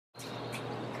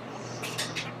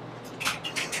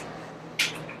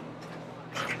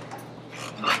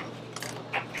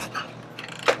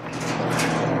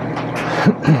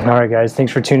Alright guys,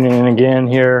 thanks for tuning in again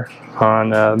here on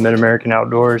Mid-American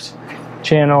Outdoors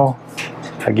channel.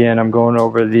 Again, I'm going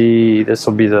over this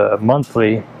will be the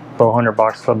monthly Bow Hunter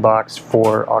Box Club box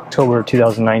for October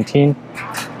 2019.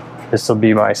 This will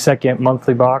be my second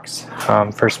monthly box.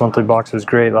 First monthly box was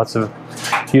great, lots of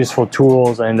useful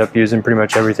tools. I ended up using pretty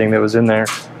much everything that was in there.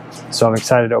 So I'm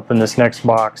excited to open this next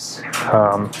box.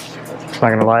 I'm not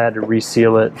gonna lie, I had to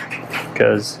reseal it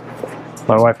because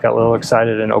my wife got a little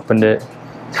excited and opened it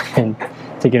and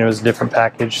thinking it was a different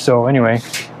package. So anyway,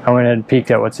 I went ahead and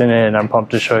peeked at what's in it, and I'm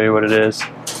pumped to show you what it is.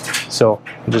 So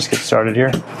we'll just get started here.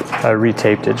 I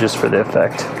retaped it just for the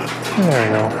effect.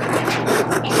 There we go.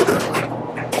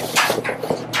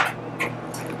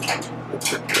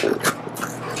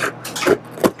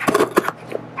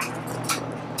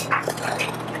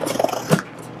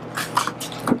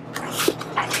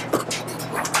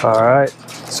 All right,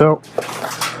 so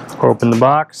open the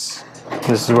box.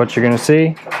 This is what you're gonna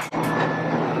see.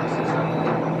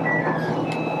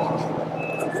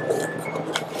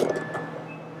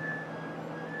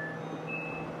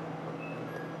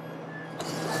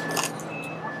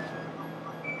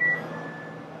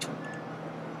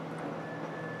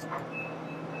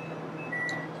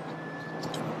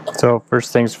 So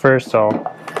first things first,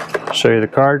 I'll show you the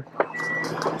card.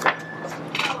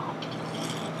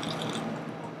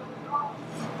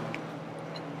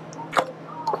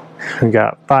 We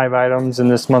got 5 items in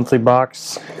this monthly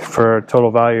box for a total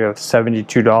value of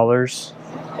 $72.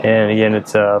 And again,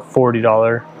 it's a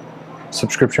 $40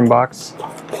 subscription box.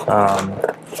 I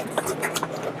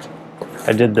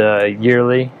did the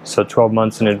yearly, so 12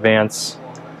 months in advance.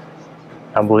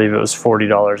 I believe it was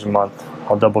 $40 a month.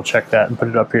 I'll double check that and put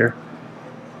it up here.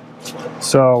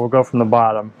 So we'll go from the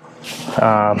bottom.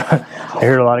 I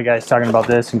heard a lot of guys talking about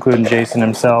this, including Jason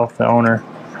himself, the owner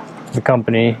of the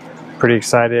company. Pretty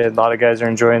excited. A lot of guys are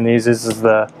enjoying these. This is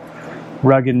the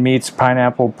Rugged Meats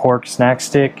Pineapple Pork Snack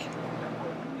Stick.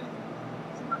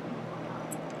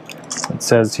 It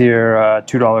says here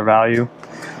 $2 value.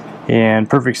 And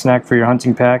perfect snack for your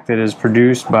hunting pack that is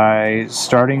produced by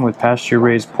starting with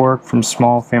pasture-raised pork from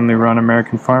small family-run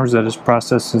American farms that is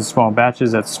processed in small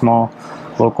batches at small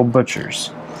local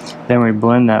butchers. Then we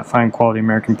blend that fine quality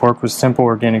American pork with simple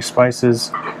organic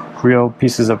spices, real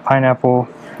pieces of pineapple,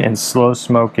 and slow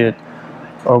smoke it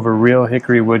over real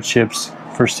hickory wood chips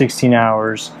for 16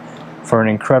 hours for an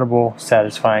incredible,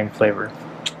 satisfying flavor.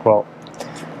 Well,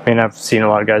 I mean, I've seen a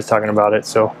lot of guys talking about it,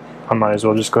 so I might as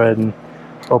well just go ahead and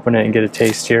open it and get a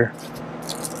taste here.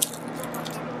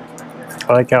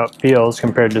 I like how it feels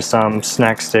compared to some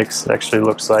snack sticks. It actually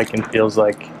looks like and feels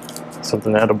like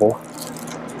something edible.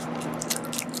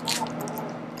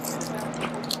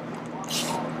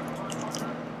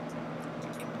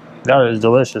 That is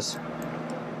delicious.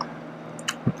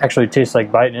 Actually tastes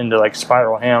like biting into like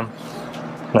spiral ham,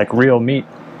 like real meat.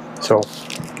 So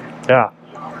yeah,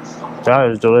 that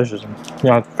is delicious.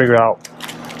 You have to figure out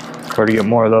where to get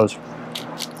more of those.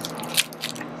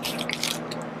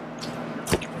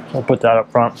 We'll put that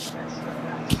up front.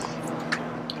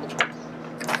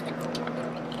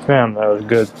 Damn, that was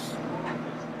good.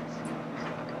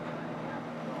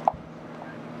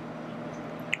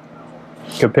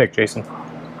 Good pick, Jason.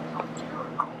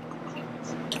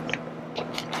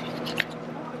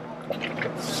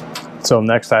 So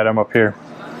next item up here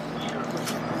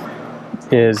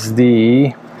is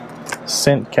the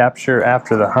scent capture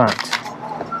after the hunt.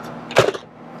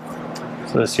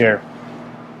 So this here,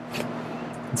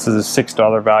 this is a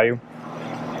 $6 value.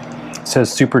 It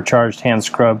says supercharged hand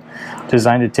scrub,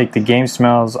 designed to take the game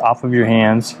smells off of your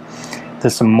hands.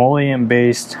 This emollient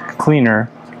based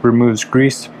cleaner removes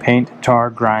grease, paint, tar,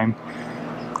 grime,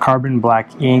 carbon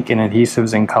black ink, and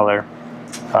adhesives and color.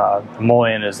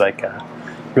 Emollient is like a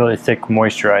really thick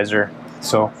moisturizer,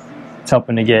 so it's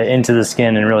helping to get into the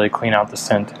skin and really clean out the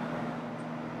scent.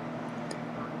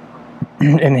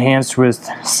 Enhanced with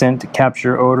scent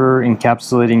capture odor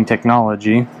encapsulating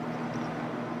technology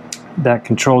that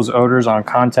controls odors on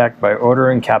contact by odor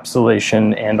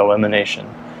encapsulation and elimination.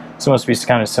 So it must be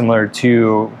kind of similar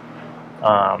to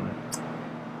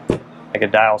like a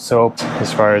dial soap,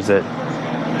 as far as it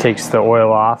takes the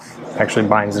oil off, actually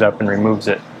binds it up and removes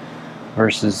it,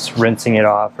 versus rinsing it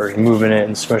off or moving it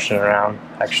and smushing it around.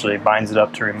 Actually binds it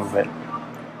up to remove it.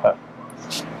 But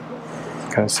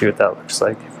kind of see what that looks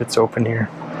like if it's open here.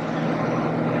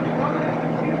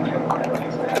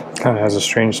 Kind of has a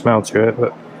strange smell to it,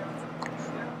 but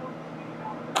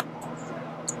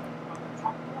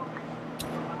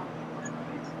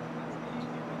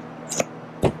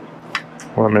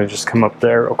well, I'm going to just come up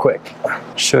there real quick,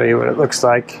 show you what it looks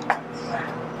like.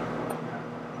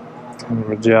 Kind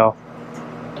of a gel.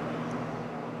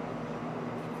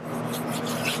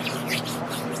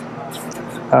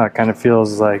 It kind of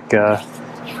feels like that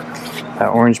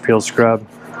orange peel scrub,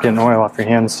 getting oil off your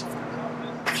hands.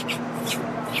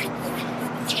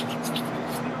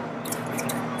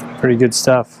 Pretty good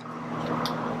stuff.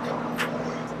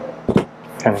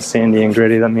 Kind of sandy and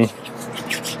gritty. Let me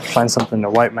find something to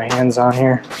wipe my hands on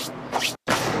here.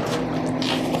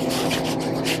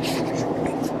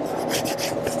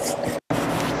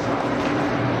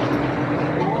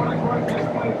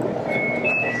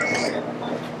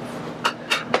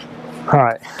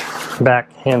 Alright,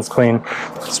 back, hands clean,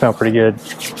 smell pretty good.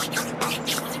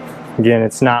 Again,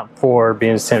 it's not for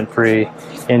being sent free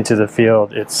into the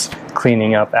field, it's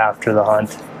cleaning up after the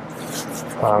hunt.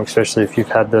 Especially if you've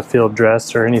had the field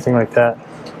dressed or anything like that.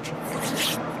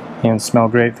 Hands smell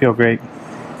great, feel great.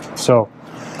 So,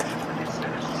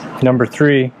 number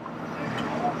 3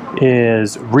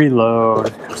 is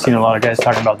Reload. I've seen a lot of guys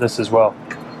talking about this as well.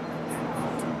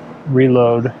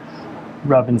 Reload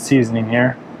rub and seasoning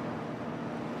here.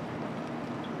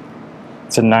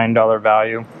 It's a $9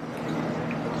 value.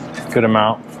 Good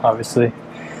amount, obviously.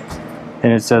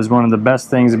 And it says, one of the best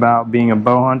things about being a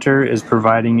bow hunter is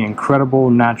providing incredible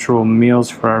natural meals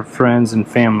for our friends and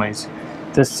families.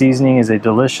 This seasoning is a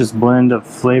delicious blend of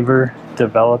flavor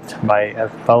developed by a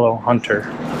fellow hunter.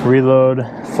 Reload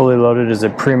Fully Loaded is a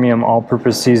premium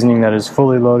all-purpose seasoning that is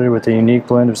fully loaded with a unique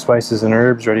blend of spices and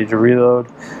herbs, ready to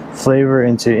reload flavor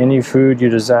into any food you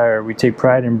desire. We take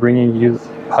pride in bringing you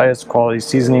highest quality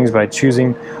seasonings by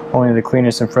choosing only the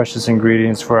cleanest and freshest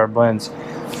ingredients for our blends.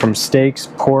 From steaks,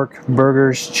 pork,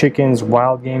 burgers, chickens,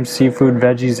 wild game, seafood,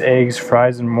 veggies, eggs,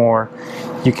 fries, and more.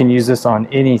 You can use this on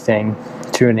anything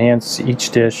to enhance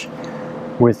each dish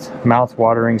with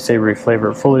mouth-watering savory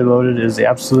flavor. Fully Loaded is the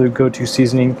absolute go-to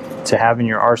seasoning to have in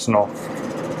your arsenal.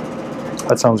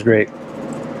 That sounds great.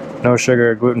 No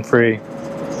sugar, gluten-free.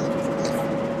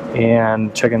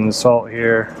 And checking the salt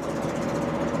here.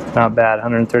 Not bad,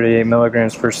 138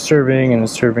 milligrams per serving, and the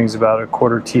serving is about a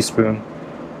 1/4 teaspoon.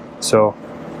 So,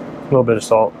 a little bit of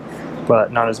salt,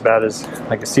 but not as bad as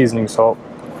like a seasoning salt.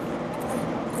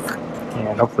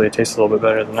 And hopefully it tastes a little bit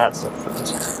better than that stuff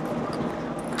does.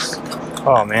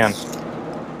 Oh man,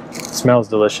 it smells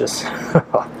delicious.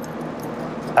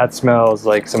 That smells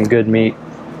like some good meat.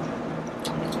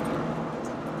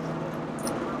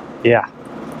 Yeah.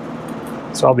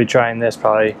 So I'll be trying this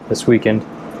probably this weekend.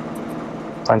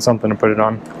 Find something to put it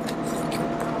on.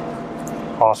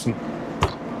 Awesome.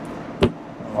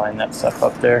 Line that stuff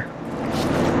up there.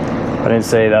 I didn't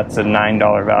say that's a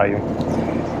 $9 value.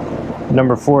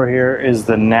 Number 4 here is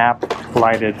the Nap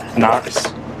Lighted Knox.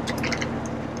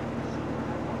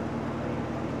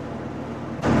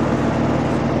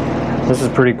 This is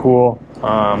pretty cool.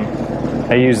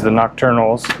 I use the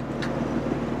Nocturnals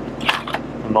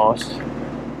the most.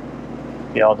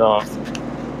 Y'all don't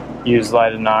use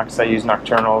lighted Nox. I use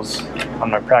Nocturnals on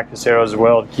my practice arrows as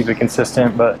well to keep it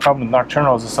consistent, but the problem with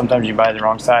Nocturnals is sometimes you buy the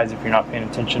wrong size if you're not paying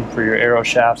attention for your arrow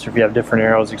shafts, or if you have different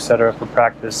arrows, etc. for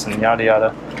practice and yada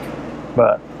yada.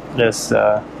 But this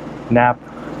Nap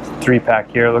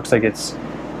 3-pack here looks like it's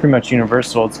pretty much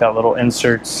universal. It's got little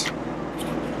inserts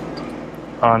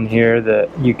on here that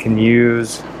you can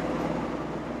use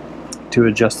to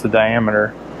adjust the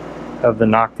diameter of the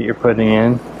nock that you're putting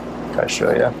in. I'll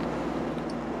show you.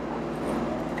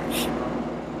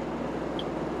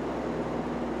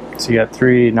 So you got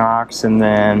 3 nocks and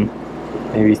then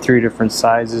maybe 3 different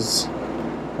sizes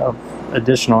of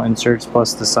additional inserts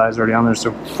plus the size already on there,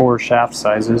 so 4 shaft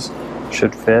sizes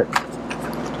should fit.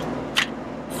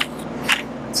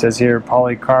 It says here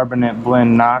polycarbonate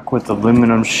blend nock with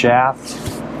aluminum shaft,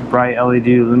 bright LED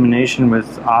illumination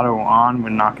with auto on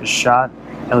when nock is shot.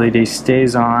 LED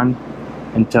stays on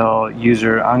until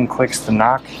user unclicks the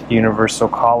nock. Universal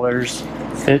collars,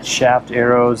 fit shaft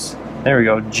arrows. There we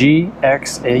go, G,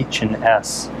 X, H, and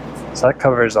S. So that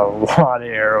covers a lot of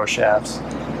arrow shafts.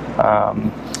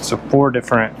 So 4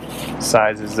 different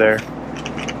sizes there.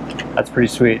 That's pretty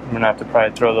sweet. I'm gonna have to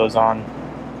probably throw those on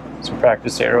some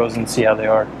practice arrows and see how they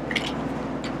are.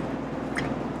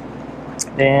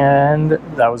 And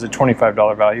that was a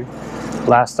 $25 value.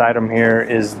 Last item here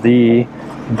is the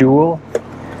dual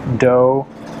doe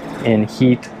in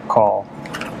heat call.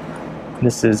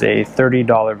 This is a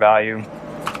 $30 value.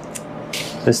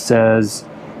 This says,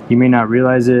 you may not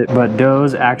realize it, but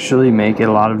does actually make a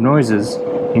lot of noises,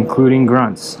 including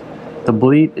grunts. The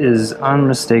bleat is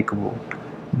unmistakable.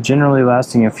 Generally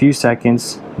lasting a few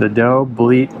seconds, the doe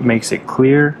bleat makes it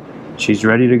clear she's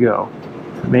ready to go.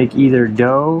 Make either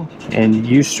doe and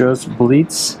estrus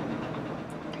bleats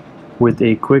with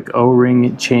a quick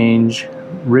O-ring change.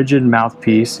 Rigid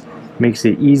mouthpiece makes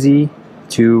it easy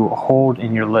to hold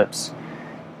in your lips.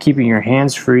 Keeping your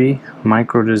hands free,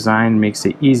 micro design makes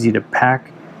it easy to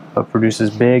pack, but produces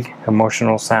big,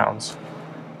 emotional sounds.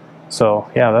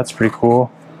 So yeah, that's pretty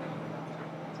cool.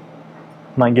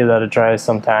 Might give that a try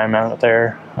sometime out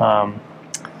there. I'm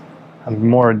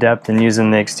more adept in using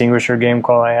the extinguisher game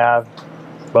call I have,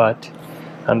 but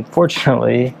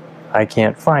unfortunately I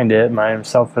can't find it.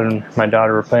 Myself and my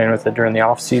daughter were playing with it during the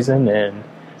off season, and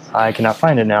I cannot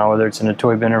find it now, whether it's in a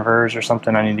toy bin of hers or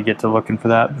something. I need to get to looking for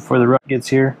that before the rut gets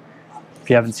here. If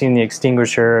you haven't seen the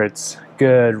extinguisher, it's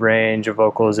good range of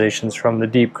vocalizations from the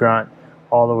deep grunt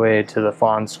all the way to the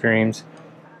fawn screams,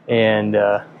 and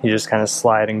you just kind of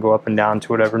slide and go up and down to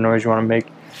whatever noise you want to make.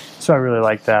 So I really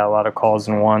like that. A lot of calls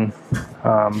in one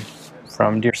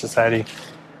from Deer Society.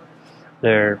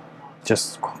 They're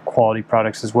just quality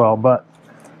products as well, but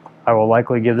I will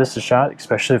likely give this a shot,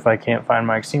 especially if I can't find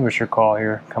my extinguisher call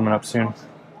here coming up soon.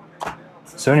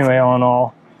 So anyway, all in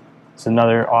all, it's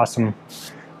another awesome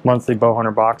monthly bow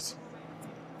hunter box.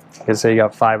 Like I say, you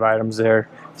got 5 items there,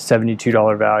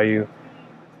 $72 value,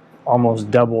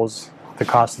 almost doubles the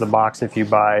cost of the box if you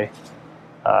buy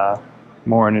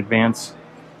more in advance.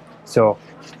 So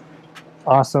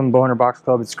awesome, Bow Hunter Box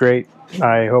Club, it's great.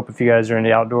 I hope if you guys are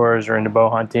into outdoors or into bow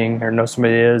hunting or know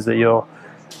somebody is, that you'll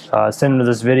send them to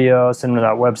this video, send them to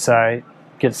that website,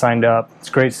 get signed up. It's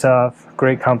great stuff,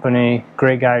 great company,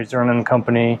 great guys running the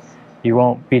company. You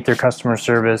won't beat their customer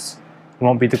service, you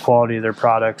won't beat the quality of their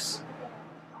products.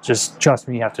 Just trust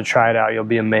me, you have to try it out, you'll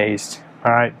be amazed.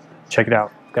 All right, check it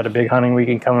out. Got a big hunting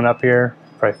weekend coming up here,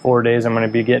 probably 4 days I'm going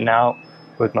to be getting out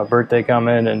with my birthday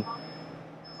coming, and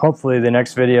hopefully the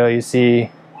next video you see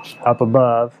up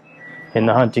above in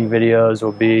the hunting videos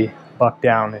will be buck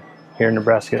down here in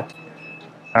Nebraska.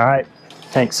 All right,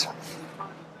 thanks.